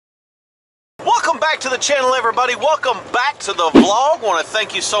Welcome back to the channel, everybody. Welcome back to the vlog. I want to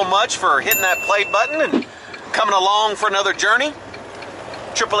thank you so much for hitting that play button and coming along for another journey.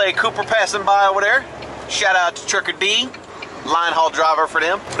 AAA Cooper passing by over there. Shout out to Trucker D, line haul driver for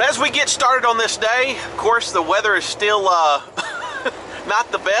them. But as we get started on this day, of course, the weather is still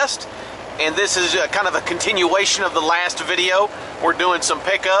not the best. And this is kind of a continuation of the last video. We're doing some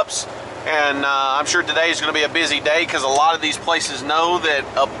pickups. And I'm sure today is going to be a busy day because a lot of these places know that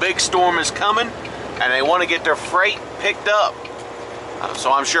a big storm is coming and they want to get their freight picked up.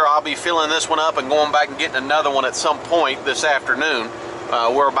 So I'm sure I'll be filling this one up and going back and getting another one at some point this afternoon.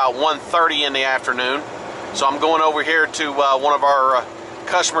 We're about 1:30 in the afternoon. So I'm going over here to one of our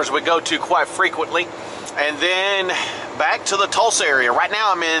customers we go to quite frequently. And then back to the Tulsa area. Right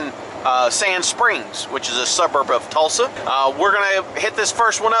now I'm in Sand Springs, which is a suburb of Tulsa. We're gonna hit this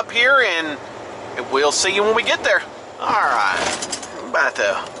first one up here and we'll see you when we get there. Alright, I'm about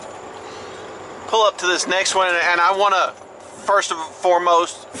to pull up to this next one, and I want to first and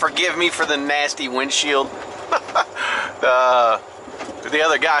foremost forgive me for the nasty windshield. The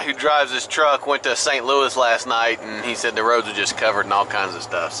other guy who drives this truck went to St. Louis last night and he said the roads are just covered and all kinds of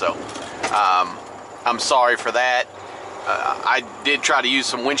stuff, so I'm sorry for that. I did try to use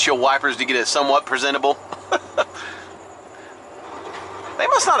some windshield wipers to get it somewhat presentable. They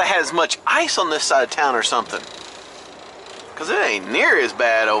must not have had as much ice on this side of town or something, because it ain't near as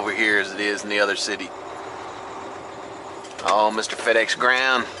bad over here as it is in the other city. Oh, Mr. FedEx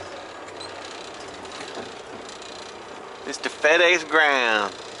Ground. Mr. FedEx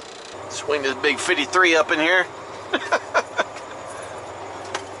Ground. Swing this big 53 up in here.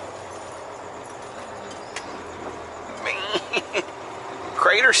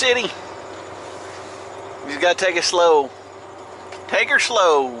 Crater City. You just gotta take it slow. Take her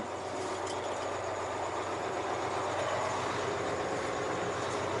slow.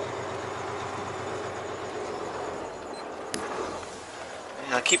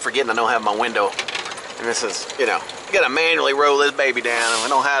 I keep forgetting I don't have my window. And this is, you know, you gotta manually roll this baby down. I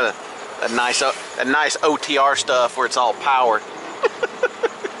don't have a nice OTR stuff where it's all powered.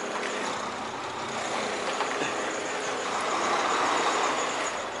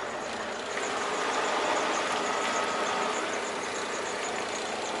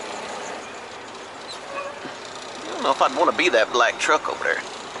 I don't know if I'd want to be that black truck over there.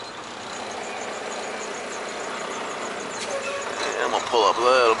 Yeah, I'm gonna pull up a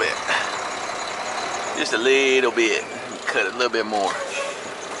little bit, just a little bit, cut it a little bit more.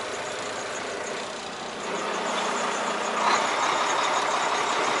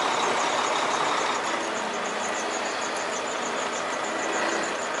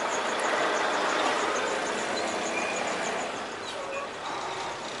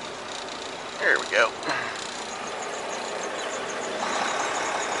 There we go.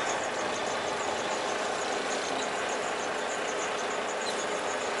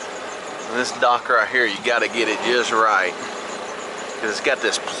 This dock right here, you got to get it just right, because it's got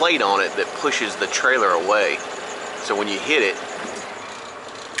this plate on it that pushes the trailer away. So when you hit it,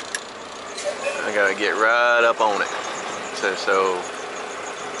 I got to get right up on it. So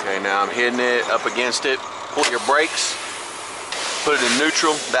okay, now I'm hitting it up against it. Pull your brakes, put it in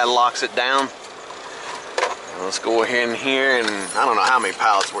neutral, that locks it down. Let's go ahead in here, and I don't know how many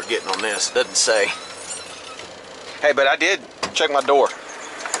pallets we're getting on this, it doesn't say. Hey, but I did check my door.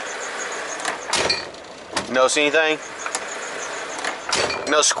 No, see anything?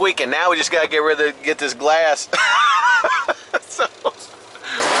 No squeaking. Now we just gotta get this glass. So. No,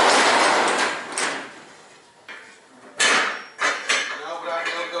 but I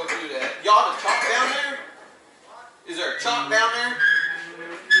can go do that. Y'all have chalk down there? Is there a chalk down there?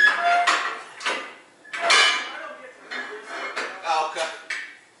 Oh, okay.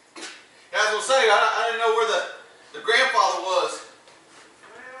 Yeah, I was gonna say I didn't know where the grandfather was.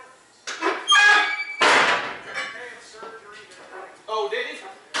 Oh, did he?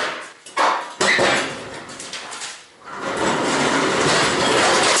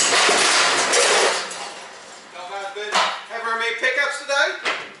 Y'all guys been have very many pickups today?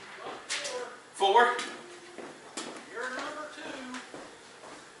 4. You're number 2.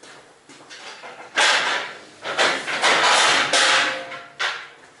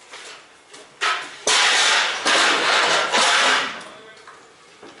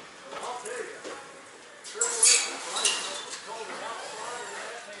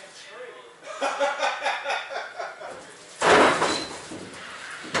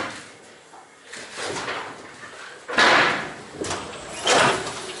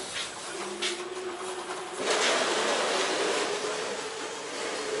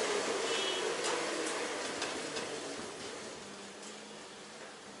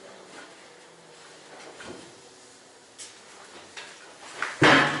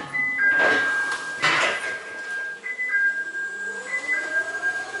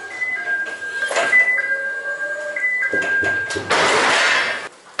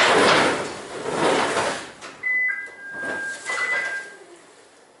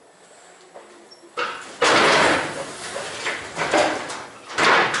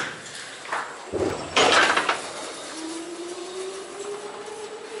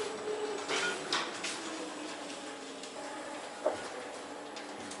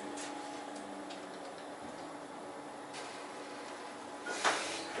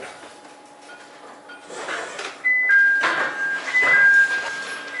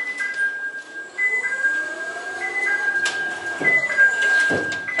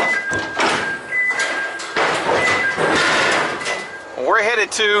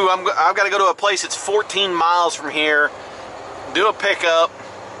 headed to, I've got to go to a place that's 14 miles from here, do a pickup,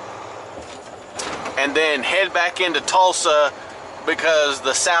 and then head back into Tulsa because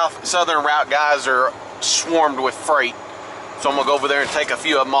the southern route guys are swarmed with freight. So I'm going to go over there and take a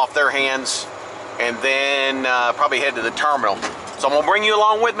few of them off their hands, and then probably head to the terminal. So I'm going to bring you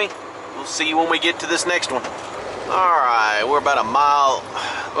along with me. We'll see you when we get to this next one. Alright, we're about a mile,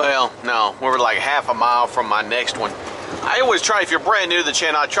 well, no, we're like half a mile from my next one. I always try, if you're brand new to the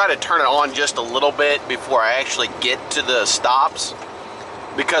channel, I try to turn it on just a little bit before I actually get to the stops,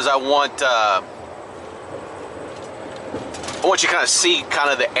 because I want you to kind of see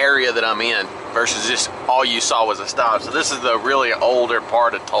kind of the area that I'm in versus just all you saw was a stop. So this is the really older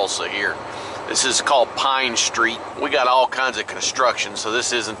part of Tulsa here. This is called Pine Street. We got all kinds of construction, so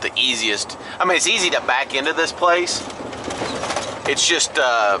this isn't the easiest. I mean, it's easy to back into this place. It's just,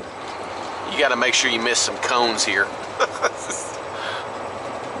 you got to make sure you miss some cones here.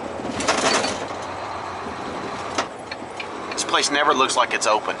 This place never looks like it's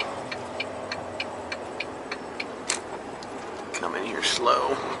open. Come in here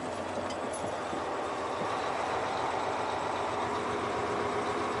slow.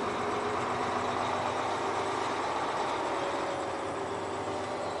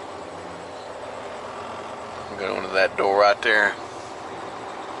 Go into that door right there.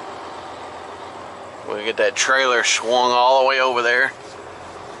 We'll get that trailer swung all the way over there.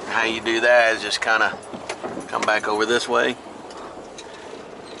 And how you do that is just kind of come back over this way.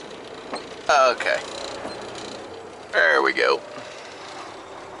 Okay. There we go.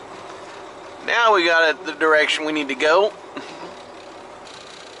 Now we got it the direction we need to go.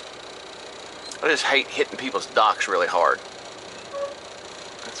 I just hate hitting people's docks really hard.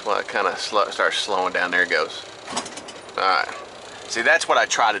 That's why it kind of starts slowing down. There it goes. Alright. See, that's what I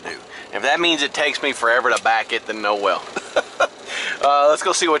try to do. If that means it takes me forever to back it, then no well. Let's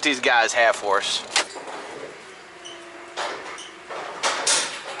go see what these guys have for us.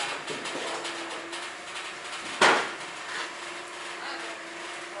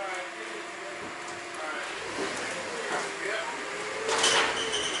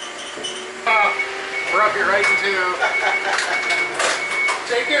 We're up here racing too.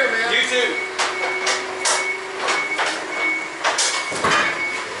 Take care, man. You too.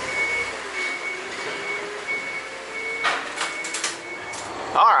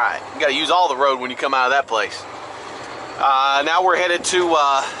 Alright, you gotta use all the road when you come out of that place. Now we're headed to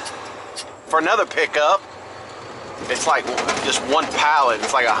for another pickup. It's like just one pallet.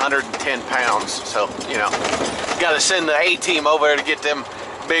 It's like 110 pounds. So, you know, gotta send the A-team over there to get them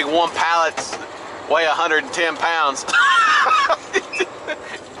big one pallets, weigh 110 pounds.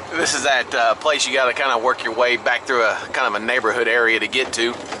 This is that place you gotta kind of work your way back through a kind of a neighborhood area to get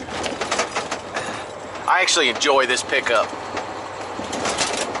to. I actually enjoy this pickup.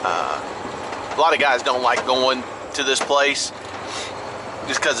 A lot of guys don't like going to this place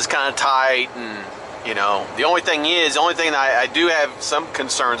just because it's kind of tight, and you know, the only thing I do have some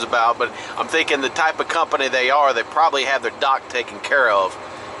concerns about, but I'm thinking the type of company they are, they probably have their dock taken care of,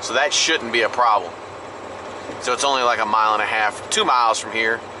 so that shouldn't be a problem. So it's only like a mile and a half, 2 miles from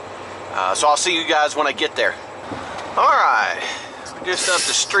here. So I'll see you guys when I get there. Alright, so just up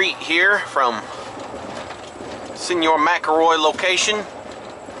the street here from Senor McElroy location.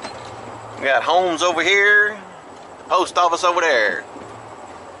 We got homes over here, post office over there,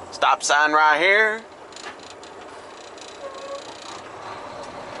 stop sign right here.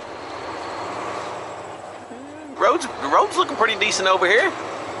 The road's looking pretty decent over here.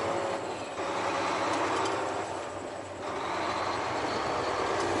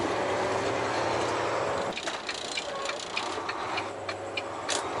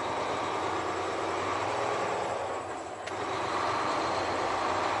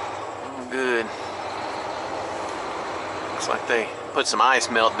 Good. Looks like they put some ice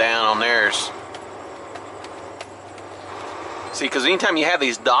melt down on theirs. See, because anytime you have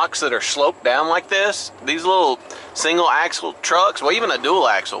these docks that are sloped down like this, these little single axle trucks, well, even a dual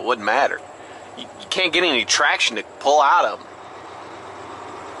axle wouldn't matter. You can't get any traction to pull out of them.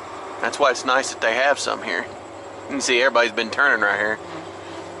 That's why it's nice that they have some here. You can see everybody's been turning right here.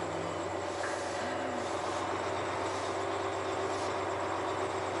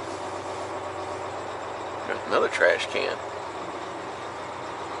 Another trash can.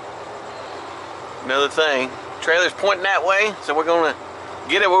 Another thing. Trailer's pointing that way, so we're gonna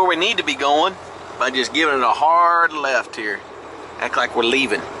get it where we need to be going by just giving it a hard left here. Act like we're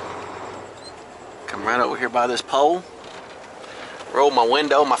leaving. Come right over here by this pole. Roll my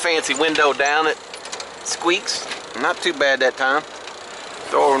window, my fancy window down. It squeaks. Not too bad that time.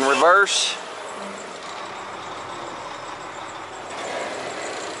 Throw in reverse.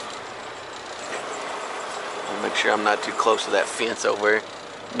 Make sure I'm not too close to that fence over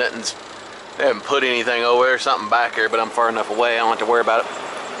there. They haven't put anything over there, something back there, but I'm far enough away, I don't have to worry about it.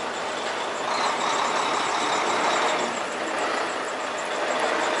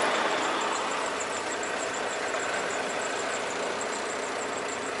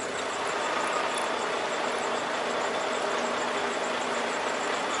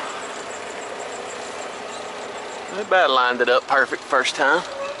 I about lined it up perfect first time.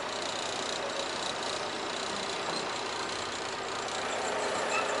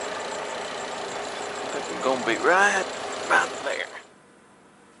 I think we're gonna be right about there.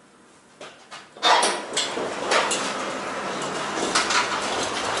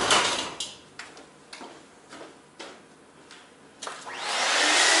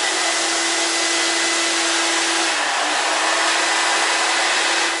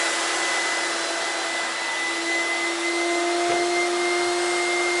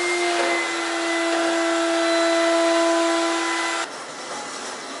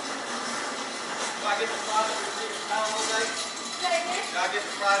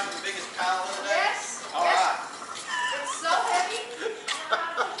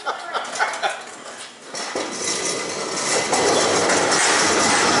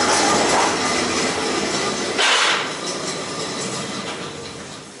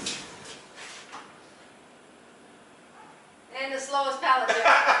 And the slowest pallet there.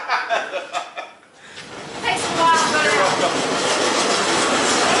 Takes a while to go down.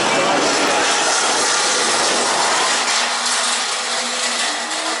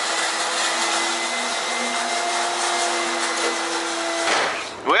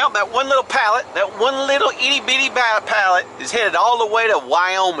 Well, that one little pallet, that one little itty bitty pallet is headed all the way to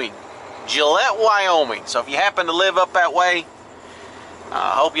Wyoming, Gillette, Wyoming. So if you happen to live up that way,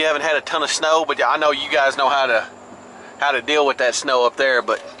 I hope you haven't had a ton of snow, but I know you guys know how to deal with that snow up there.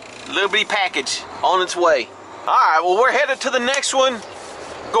 But a little bitty package on its way. All right, well, we're headed to the next one,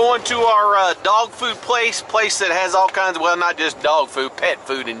 going to our dog food place that has all kinds of, well, not just dog food, pet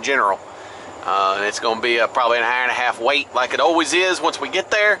food in general. And it's going to be probably an hour and a half wait, like it always is once we get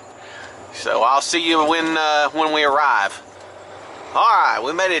there. So I'll see you when we arrive. All right,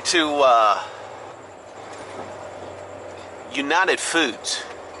 we made it to United Foods,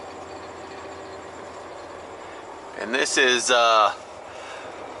 and this is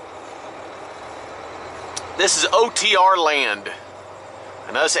OTR land,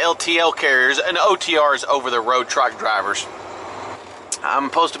 and us LTL carriers and OTRs, over the road truck drivers. I'm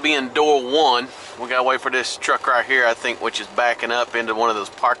supposed to be in door 1. We gotta wait for this truck right here, I think, which is backing up into one of those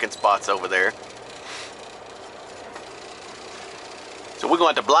parking spots over there. So we're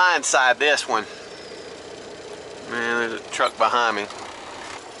going to blindside this one. Man, there's a truck behind me.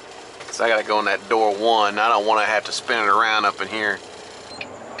 So I gotta go in that door 1. I don't want to have to spin it around up in here.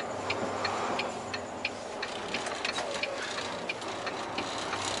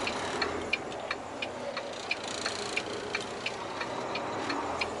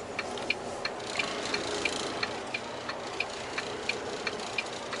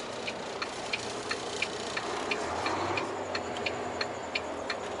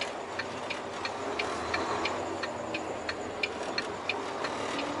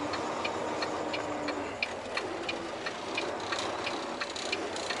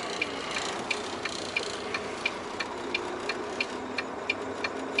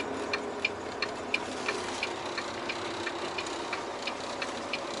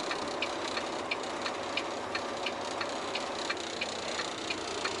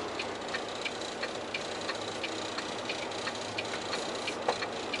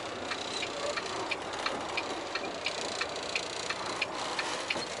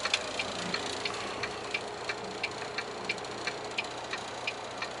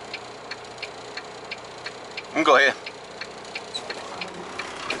 Go ahead.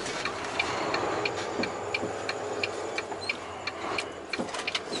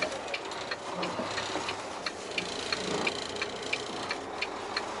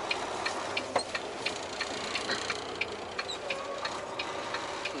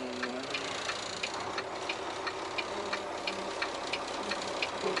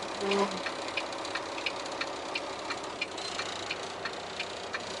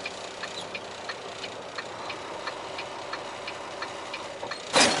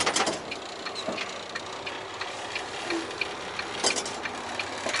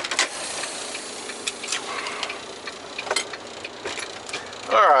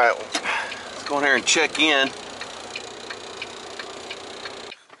 Alright, let's go in here and check in.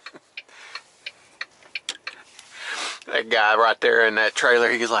 That guy right there in that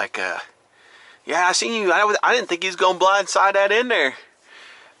trailer, he's like, yeah, I seen you. I didn't think he was going to blindside that in there.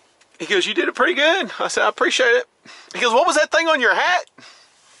 He goes, you did it pretty good. I said, I appreciate it. He goes, what was that thing on your hat?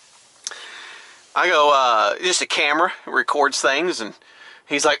 I go, just a camera. It records things. And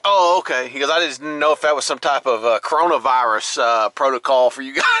he's like, oh, okay. He goes, I just didn't know if that was some type of coronavirus protocol for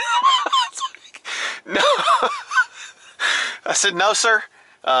you guys. No. I said, no, sir.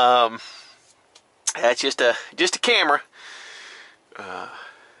 That's just a camera.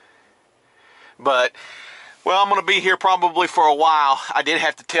 But, well, I'm going to be here probably for a while. I did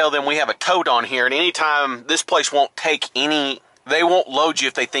have to tell them we have a tote on here, and anytime this place won't take any, they won't load you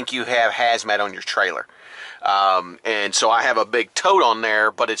if they think you have hazmat on your trailer. And so I have a big tote on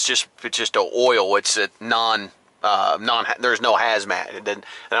there, but it's just a oil. It's a there's no hazmat. I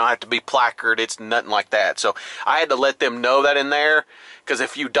don't have to be placard. It's nothing like that. So I had to let them know that in there, because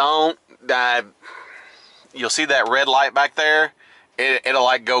if you don't, you'll see that red light back there. It'll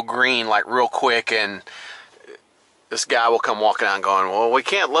like go green like real quick, and this guy will come walking out and going, well, we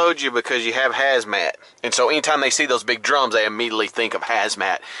can't load you because you have hazmat. And so anytime they see those big drums, they immediately think of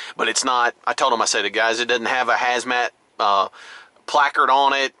hazmat. But it's not. I told them, I said, guys, it doesn't have a hazmat placard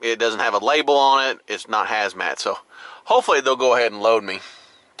on it. It doesn't have a label on it. It's not hazmat. So hopefully they'll go ahead and load me.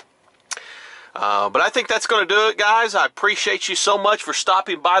 But I think that's going to do it, guys. I appreciate you so much for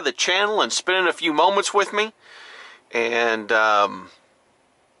stopping by the channel and spending a few moments with me. And,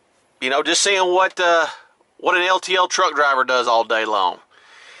 you know, just seeing what an LTL truck driver does all day long.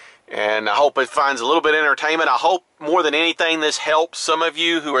 And I hope it finds a little bit of entertainment. I hope more than anything this helps some of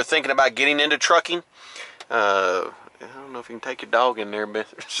you who are thinking about getting into trucking. I don't know if you can take your dog in there,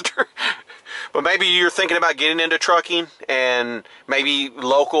 mister. But maybe you're thinking about getting into trucking, and maybe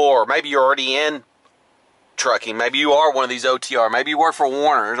local, or maybe you're already in trucking. Maybe you are one of these OTR. Maybe you work for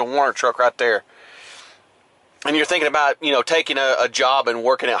Warner. There's a Warner truck right there. And you're thinking about, you know, taking a job and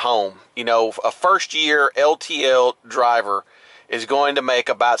working at home. You know, a first-year LTL driver is going to make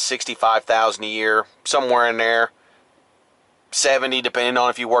about $65,000 a year, somewhere in there. 70, depending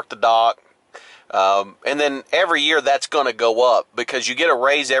on if you work the dock. And then every year that's going to go up, because you get a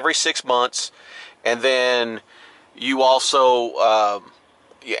raise every 6 months, and then you also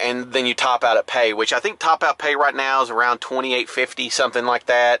and then you top out at pay, which I think top out pay right now is around $28.50, something like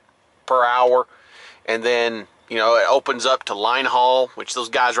that, per hour. And then, you know, it opens up to line haul, which those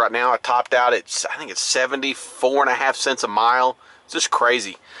guys right now are topped out at, I think it's 74.5 cents a mile. It's just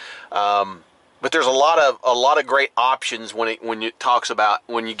crazy. But there's a lot of great options when it talks about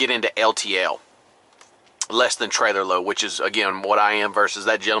when you get into LTL, less than trailer load, which is again what I am versus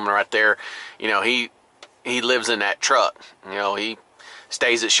that gentleman right there. You know, he lives in that truck. You know, he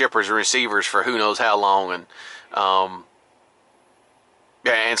stays at shippers and receivers for who knows how long, and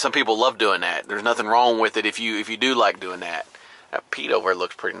yeah, and some people love doing that. There's nothing wrong with it if you do like doing that. That Pete over there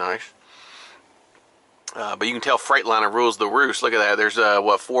looks pretty nice. But you can tell Freightliner rules the roost. Look at that. There's,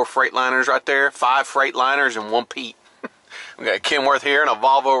 what, 4 Freightliners right there? 5 Freightliners and 1 Pete. We got a Kenworth here and a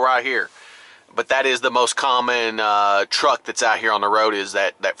Volvo right here. But that is the most common truck that's out here on the road, is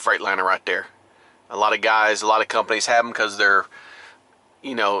that Freightliner right there. A lot of guys, a lot of companies have them because they're,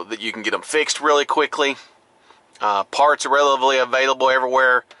 you know, that you can get them fixed really quickly. Parts are relatively available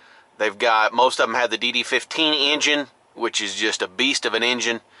everywhere. They've got, most of them have the DD15 engine, which is just a beast of an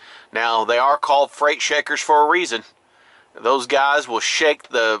engine. Now, they are called freight shakers for a reason. Those guys will shake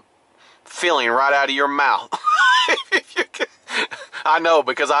the filling right out of your mouth. I know,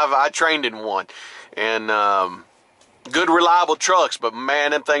 because I trained in one. And good, reliable trucks, but man,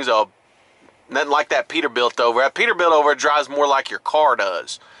 them things are nothing like that Peterbilt over. That Peterbilt over drives more like your car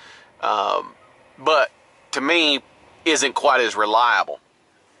does. But to me, isn't quite as reliable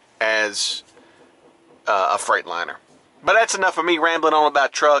as a Freightliner. But that's enough of me rambling on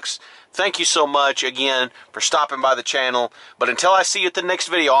about trucks. Thank you so much again for stopping by the channel. But until I see you at the next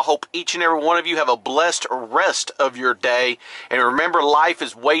video, I hope each and every one of you have a blessed rest of your day. And remember, life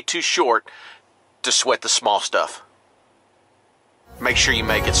is way too short to sweat the small stuff. Make sure you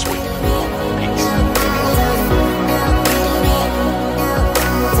make it sweet.